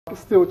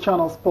Still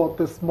Channel Sport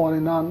this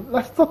morning, and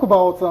let's talk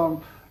about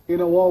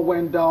what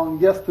went down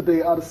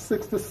yesterday at the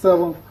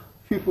 67th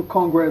FIFA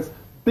Congress.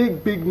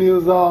 Big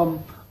news,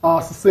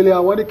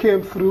 Cecilia, when it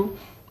came through.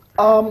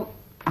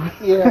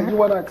 Yeah, you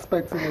weren't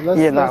expecting it. Let's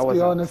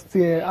be honest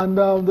here. And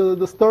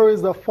the story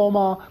is the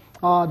former,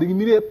 the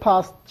immediate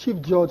past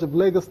Chief Judge of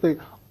Lagos State,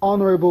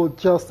 Honorable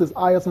Justice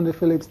Ayotunde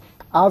Phillips,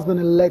 has been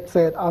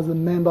elected as a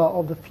member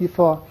of the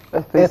FIFA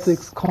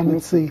Ethics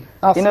Committee.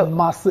 That's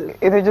massive.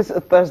 It is just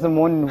a Thursday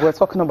morning. We're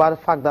talking about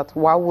the fact that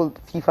why would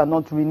FIFA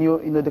not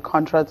renew, the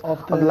contract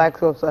of the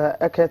likes of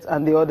Eckert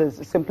and the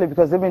others, simply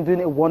because they've been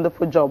doing a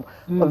wonderful job.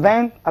 But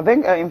then I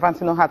think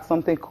Infantino had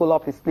something cool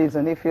up his sleeves,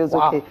 and he feels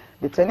okay.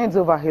 The tenure is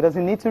over. He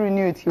doesn't need to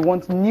renew it. He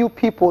wants new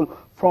people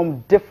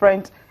from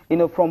different,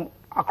 from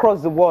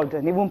across the world,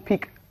 and even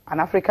pick an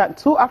African,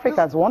 two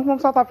Africans, one from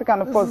South Africa,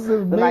 and of course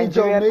the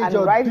Nigerian, and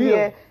right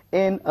here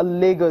in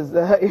Lagos,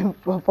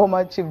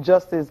 former Chief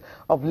Justice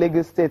of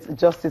Lagos State,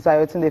 Justice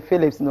Ayotunde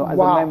Phillips, as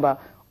a member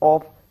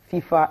of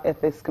FIFA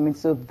Ethics Committee.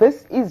 So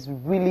this is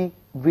really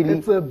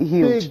it's a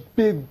huge.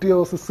 big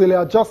deal,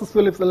 Cecilia. Justice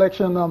Phillips'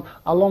 election,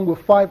 along with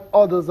 5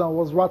 others,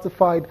 was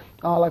ratified,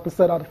 like we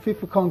said, at the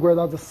FIFA Congress,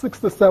 at the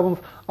 67th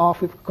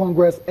FIFA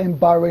Congress in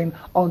Bahrain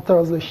on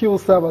Thursday. She will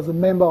serve as a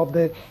member of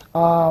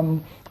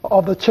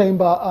the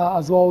chamber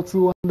as well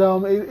too.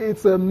 And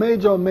it's a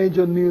major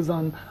news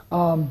and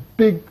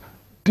big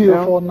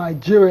deal for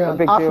Nigeria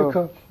and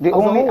Africa. The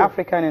only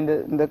African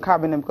in the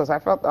cabinet, because I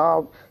felt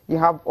you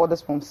have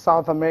others from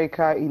South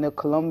America,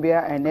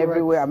 Colombia and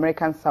everywhere,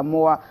 American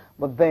Samoa,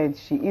 but then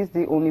she is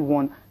the only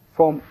one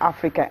from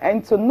Africa.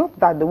 And to note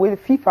that the way the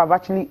FIFA have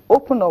actually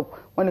opened up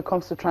when it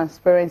comes to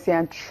transparency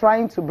and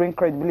trying to bring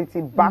credibility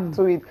back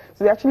to it.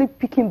 So they're actually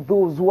picking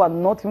those who are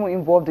not even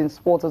involved in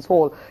sport at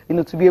all,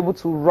 to be able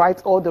to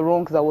right all the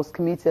wrongs that was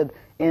committed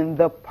in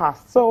the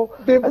past. So,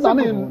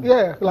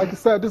 like you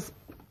said, this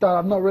that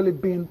have not really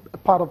been a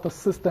part of the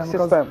system.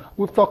 Because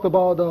we've talked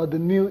about the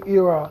new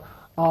era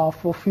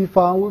for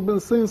FIFA, and we've been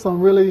seeing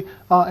some really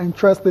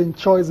interesting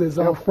choices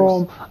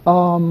from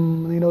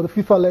the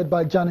FIFA led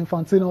by Gianni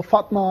Infantino,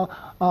 Fatma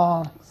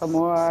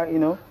Samoa,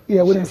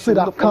 yeah, we didn't see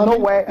that coming.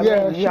 Nowhere.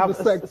 You have a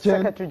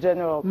Secretary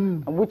General,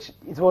 which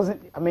it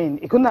wasn't.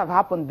 it couldn't have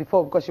happened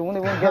before because you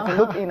wouldn't even get to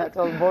look in at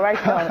all. But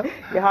right now,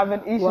 you're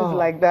having issues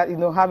like that.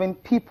 having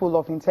people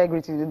of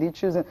integrity. They're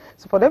choosing.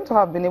 So for them to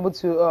have been able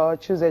to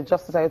choose a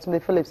Justice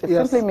Ayotunde Phillips, it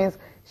simply means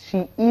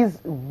she is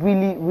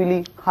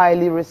really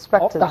highly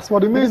respected. That's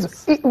what it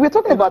means. We're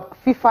talking about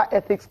FIFA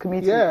Ethics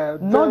Committee,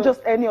 not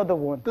just any other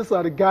one. These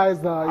are the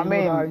guys that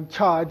are in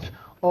charge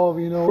of,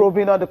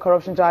 probing all the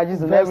corruption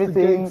charges and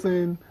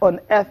everything,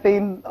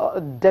 unearthing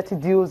dirty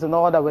deals and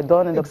all that were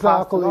done in the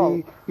past.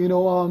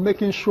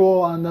 Making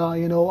sure and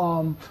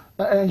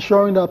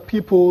ensuring that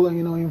people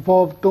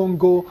involved don't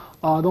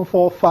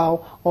fall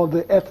foul of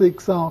the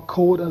ethics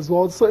code as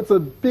well. So it's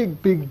a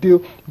big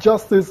deal.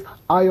 Justice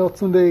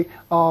Ayotunde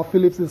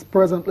Phillips is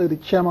presently the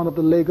chairman of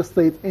the Lagos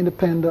State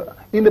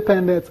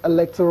Independent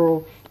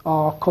Electoral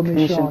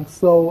Commission.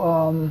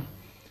 So.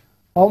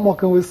 What more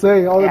can we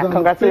say?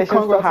 Congratulations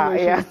to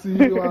her. To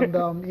you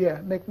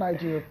and make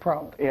Nigeria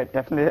proud. Yeah,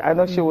 definitely. I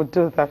know she would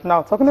do that.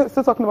 Now,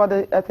 still talking about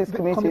the Ethics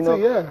Committee,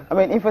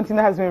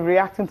 Infantino has been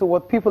reacting to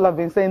what people have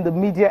been saying, the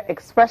media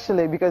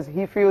especially, because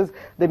he feels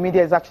the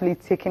media is actually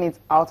taking it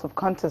out of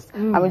context.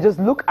 Just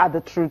look at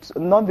the truth,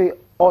 not the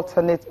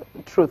alternate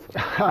truth.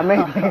 When you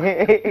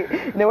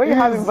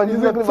have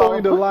Infantino talking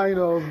about the line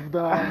of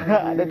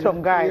the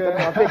Trump guy, talking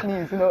about fake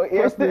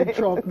news,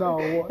 Trump now.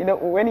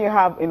 When you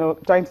have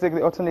trying to take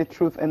the alternate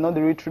truth and not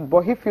the real truth,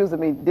 but he feels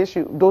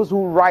those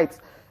who write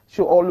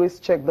should always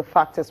check the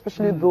facts,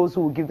 especially those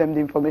who give them the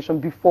information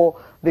before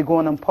they go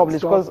on and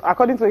publish. Because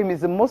according to him,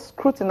 he's the most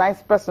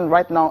scrutinized person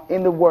right now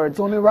in the world.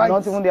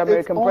 Not even the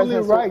American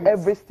president. So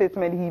every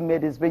statement he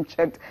made is being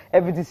checked.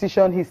 Every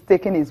decision he's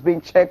taken is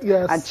being checked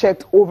and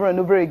checked over and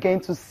over again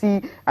to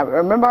see. I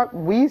remember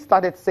we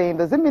started saying,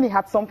 does it mean he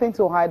had something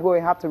to hide where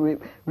we have to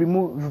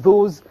remove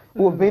those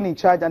who have been in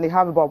charge, and they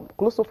have about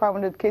close to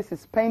 500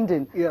 cases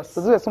pending.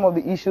 So those are some of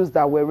the issues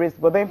that were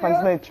raised. But then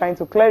Infantino is trying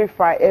to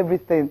clarify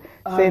everything,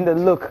 saying that,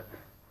 look,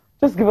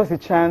 just give us a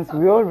chance.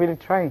 We're all really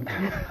trying.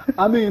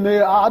 I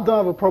don't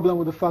have a problem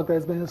with the fact that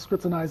it's been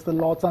scrutinized a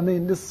lot.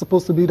 This is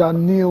supposed to be that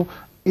new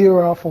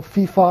era for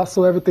FIFA,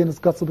 so everything has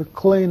got to be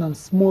clean and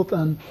smooth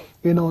and,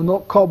 no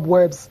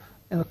cobwebs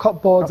in the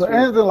cupboards or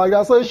anything like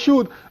that. So it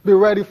should be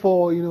ready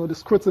for, the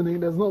scrutiny.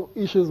 There's no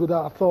issues with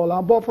that at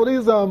all. But for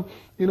this,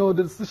 the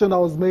decision that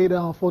was made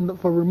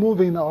for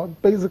removing,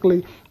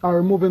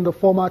 removing the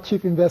former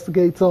chief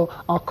investigator,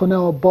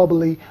 Cornell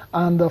Bubbly,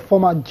 and the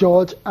former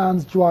judge,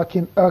 Hans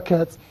Joachim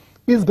Erkert,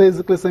 he's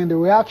basically saying the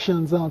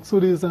reactions to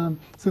this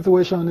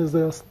situation is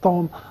a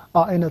storm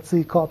in a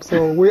teacup.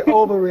 So we're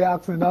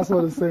overreacting. That's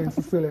what he's saying,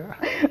 Cecilia.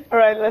 All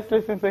right, let's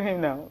listen to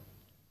him now.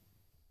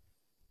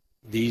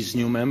 These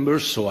new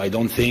members, so I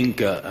don't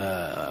think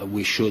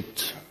we should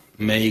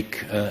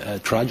make a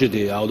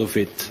tragedy out of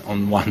it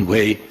on one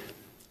way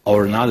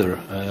or another.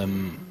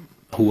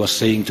 Who was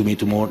saying to me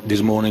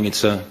this morning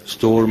it's a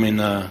storm in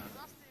a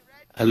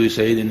how do you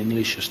say it in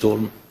English, a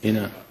storm in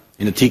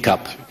a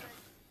teacup.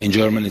 In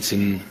German, it's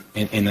in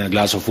a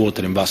glass of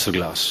water, in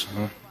Wasserglas,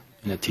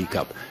 in a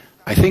teacup.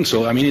 I think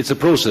so. I mean, it's a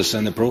process,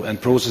 and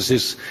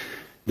processes,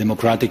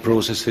 democratic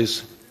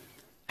processes,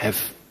 have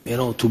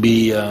to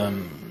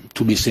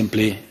be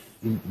simply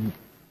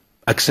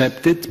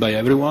accepted by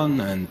everyone,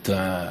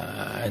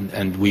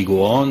 and we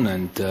go on,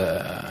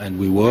 and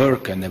we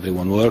work, and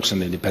everyone works,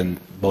 and the independent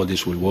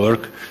bodies will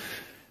work,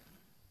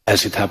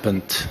 as it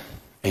happened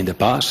in the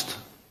past.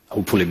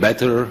 Hopefully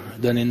better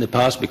than in the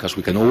past, because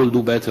we can all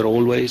do better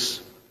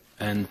always.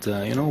 And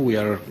we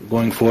are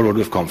going forward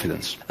with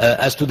confidence.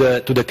 As to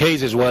the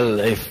case as well,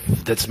 if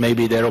that's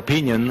maybe their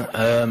opinion,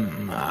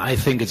 I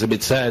think it's a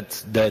bit sad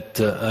that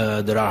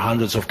there are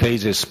hundreds of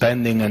cases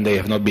pending and they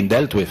have not been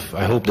dealt with.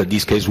 I hope that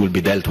these cases will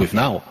be dealt with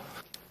now.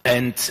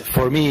 And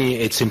for me,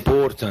 it's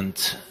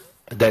important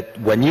that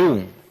when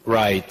you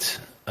write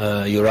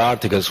your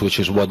articles,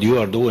 which is what you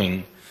are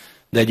doing,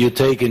 that you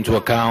take into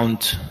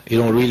account,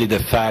 really the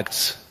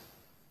facts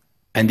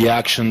and the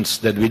actions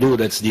that we do.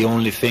 That's the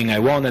only thing I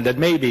want, and that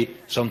maybe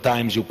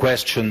sometimes you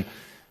question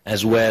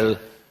as well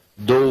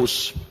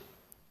those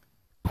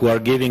who are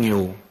giving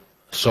you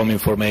some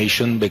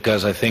information,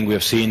 because I think we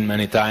have seen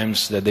many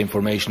times that the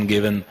information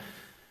given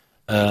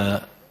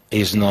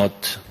is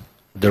not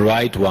the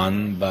right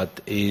one,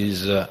 but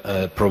is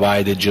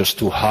provided just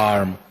to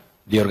harm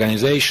the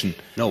organization.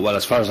 No, well,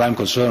 as far as I'm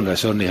concerned, I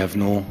certainly have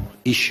no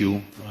issue,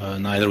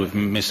 neither with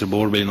Mr.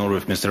 Borby nor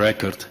with Mr.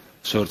 Eckert,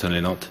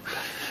 certainly not.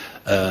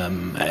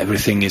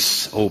 Everything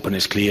is open,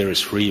 is clear, is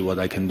free, what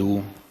I can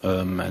do,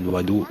 and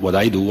what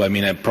I do. I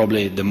mean, I'm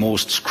probably the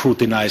most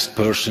scrutinized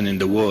person in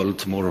the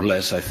world, more or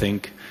less, I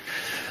think.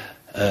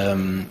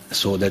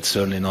 So that's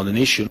certainly not an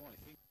issue.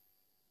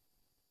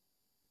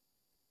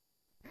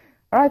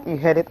 All right, you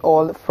heard it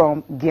all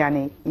from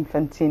Gianni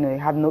Infantino. You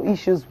have no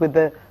issues with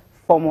the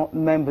former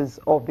members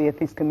of the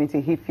Ethics Committee.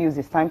 He feels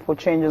it's time for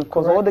changes,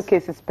 because all the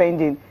cases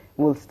pending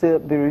will still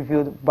be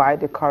reviewed by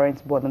the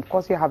current board. And of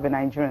course, you have a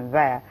Nigerian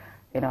there.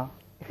 A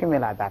female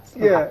like that.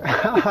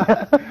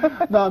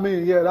 Yeah. No, I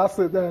mean, yeah, that's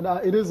it. And,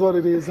 it is what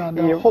it is, and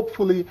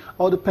hopefully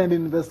all the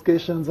pending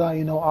investigations are,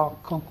 are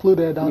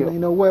concluded,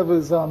 and whoever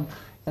is,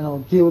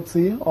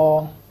 guilty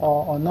or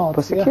not,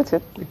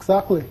 prosecuted. Yeah,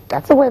 exactly.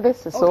 That's the way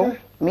this is. Okay. So,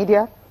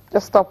 media,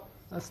 just stop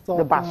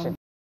the bashing.